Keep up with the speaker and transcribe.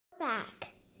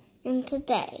back, and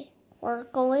today we're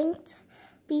going to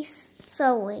be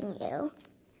showing you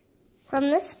from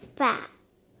this bag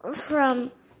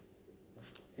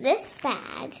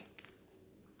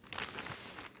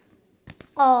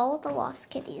all the lost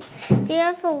kitties. So you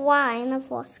have a line of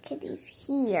lost kitties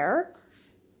here,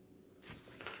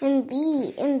 and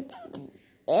the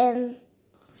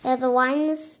line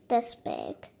is this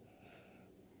big.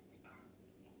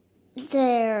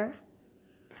 There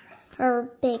are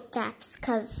big gaps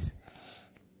because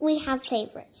we have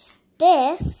favorites.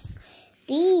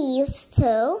 These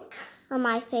two are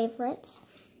my favorites,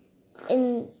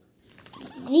 and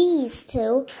these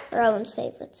two are Owen's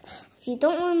favorites. If you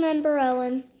don't remember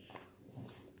Owen,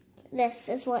 this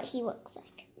is what he looks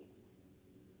like.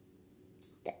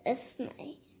 This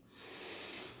night.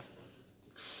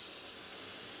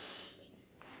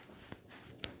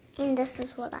 And this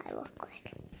is what I look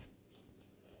like.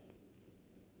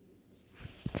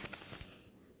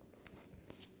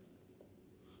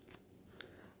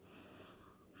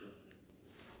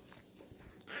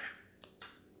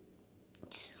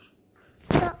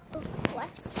 So,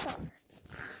 let's start.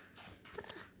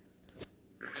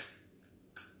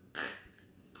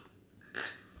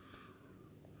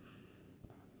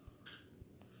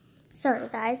 Sorry,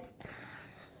 guys.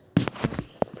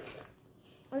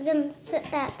 We're gonna sit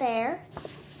that there,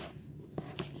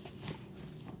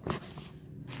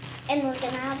 and we're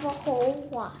gonna have a whole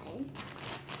line.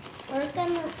 I'm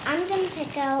gonna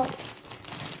pick out.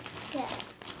 Yeah,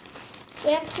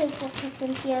 we have duplicates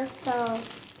in here, so.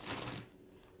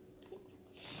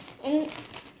 And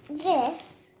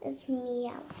this is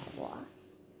Meow.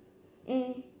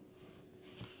 And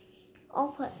I'll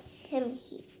put him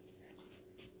here.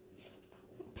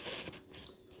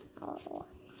 Oh.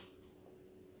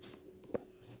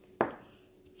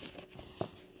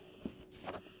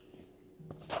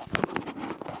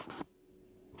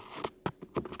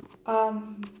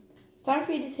 It's time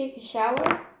for you to take a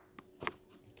shower.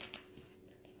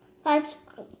 Guys,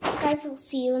 we'll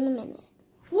see you in a minute.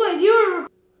 Wait,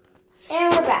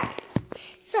 and we're back.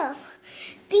 So,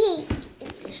 these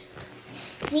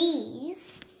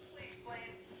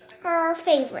are our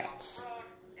favorites,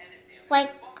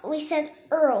 like we said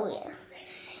earlier.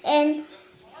 And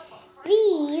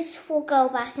these will go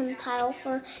back in the pile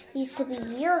for these to be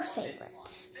your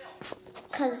favorites,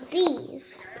 because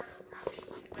these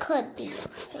could be your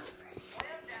favorite.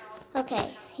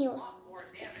 Okay, he'll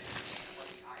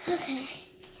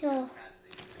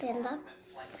stand up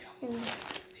and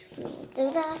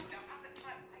do that.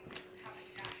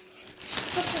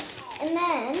 Okay. And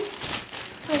then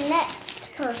the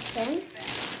next person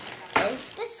is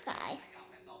this guy.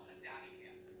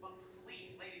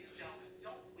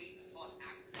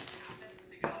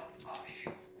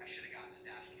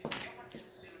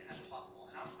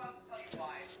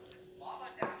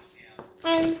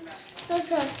 And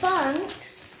those are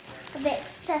bunks of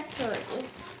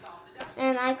accessories.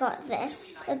 And I got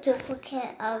this, a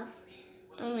duplicate of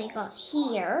one we got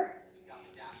here.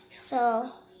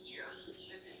 So,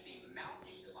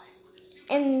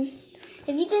 and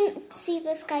if you didn't see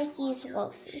this guy, he's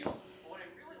Wolfie.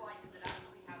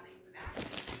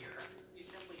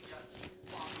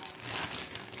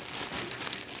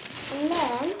 And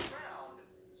then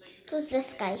there's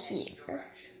this guy here.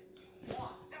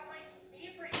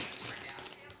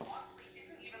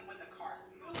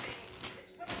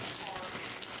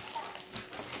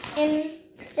 And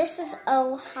this is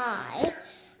O high,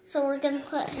 so we're going to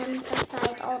put him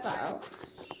beside all the O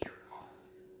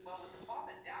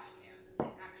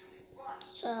highs.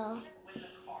 So,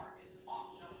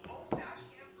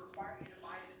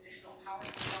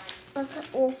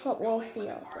 we'll put Wolfie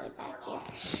all the way back here.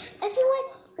 If you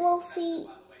like Wolfie,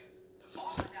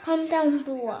 comment down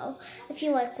below if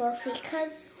you like Wolfie,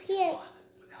 because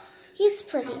he's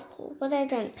pretty cool, but I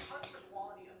didn't pick him.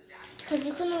 Because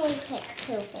you can only pick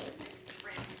two favorites.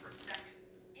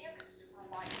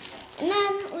 And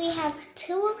then we have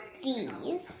two of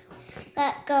these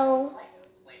that go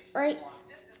right.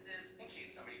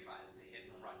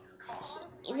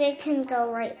 They can go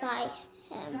right by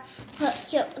him. But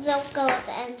they'll go at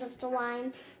the end of the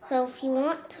line. So if you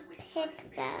want to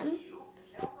pick them,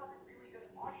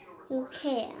 you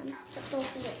can. But they'll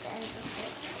be at the end of the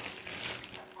line.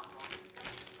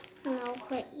 And I'll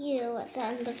put you at the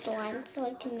end of the line so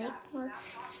I can make more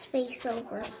space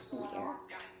over here.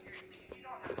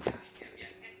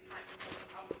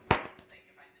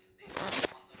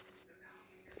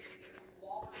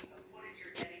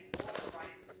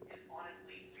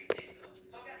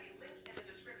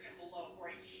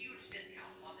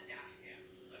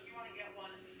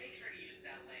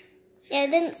 I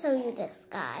didn't show you this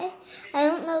guy. I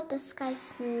don't know this guy's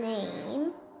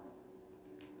name.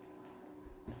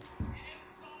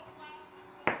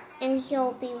 And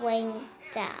he'll be laying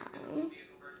down.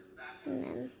 And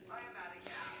then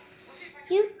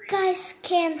you guys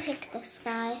can pick this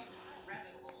guy.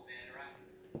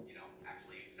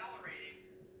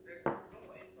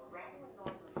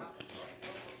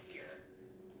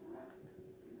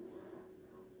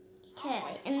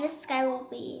 Okay, and this guy will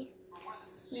be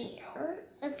here.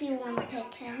 If you want to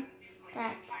pick him,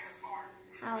 that's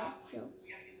how he'll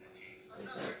be.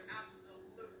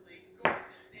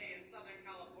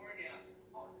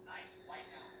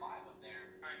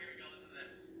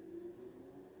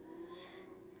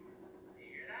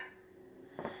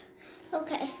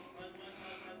 Okay.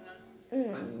 And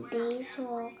then these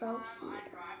will go here.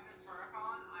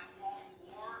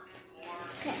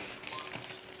 Okay.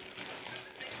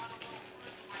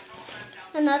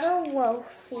 Another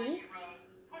Wolfie.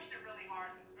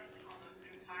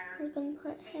 We're going to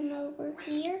put him over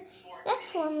here.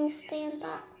 This one will stand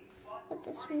up. But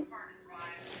this one...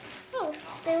 Oh,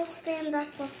 they'll stand up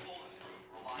with...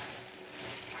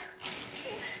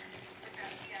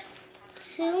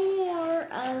 Two more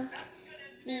of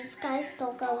these guys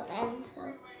don't go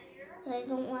into. But I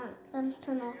don't want them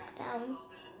to knock down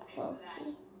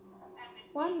Wolfie.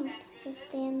 One wants to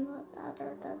stand, but the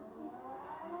other doesn't.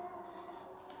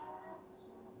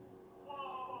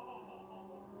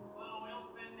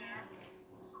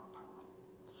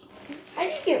 How do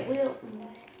you get Will?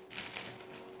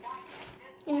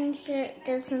 And here,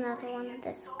 there's another one of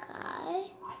this guy.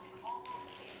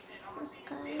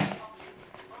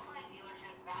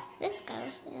 This guy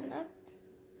will stand up.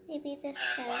 Maybe this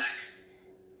guy.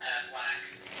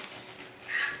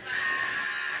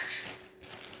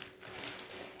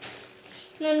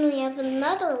 And then we have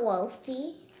another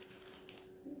Wolfie.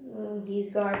 He's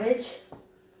garbage.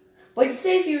 What'd you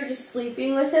say if you were just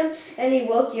sleeping with him and he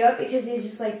woke you up because he's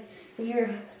just like, you're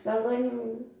snuggling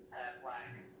him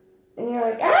and you're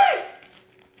like, ah!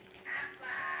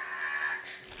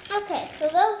 Okay, so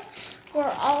those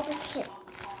were all the kids.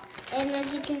 And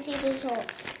as you can see, there's a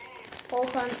whole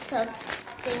bunch of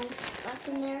things back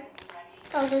in there.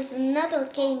 Oh, there's another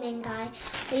gaming guy,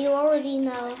 but you already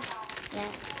know.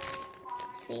 Yeah,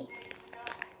 see.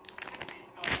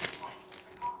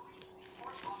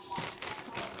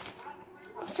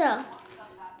 So,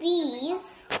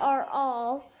 these are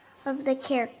all of the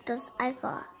characters I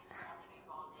got.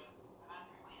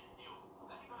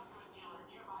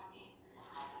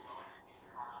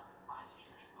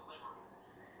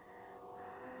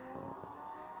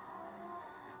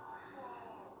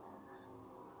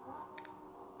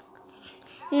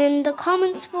 And in the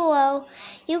comments below,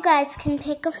 you guys can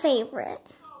pick a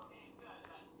favorite.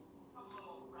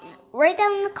 Write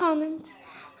down in the comments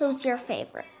who's your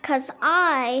favorite, because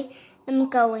I am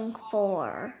going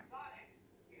for...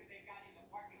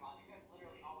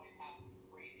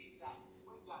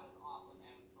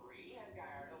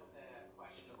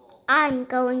 I'm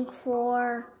going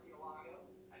for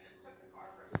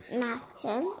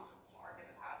napkins.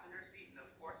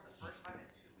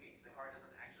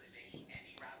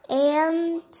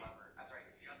 And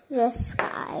this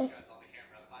guy.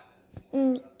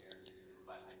 And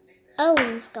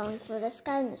Owen's going for this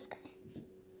guy and this guy.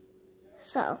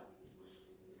 So.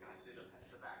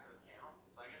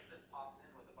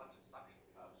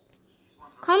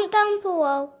 Comment down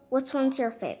below which one's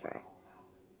your favorite.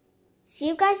 See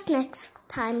you guys next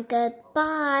time.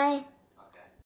 Goodbye.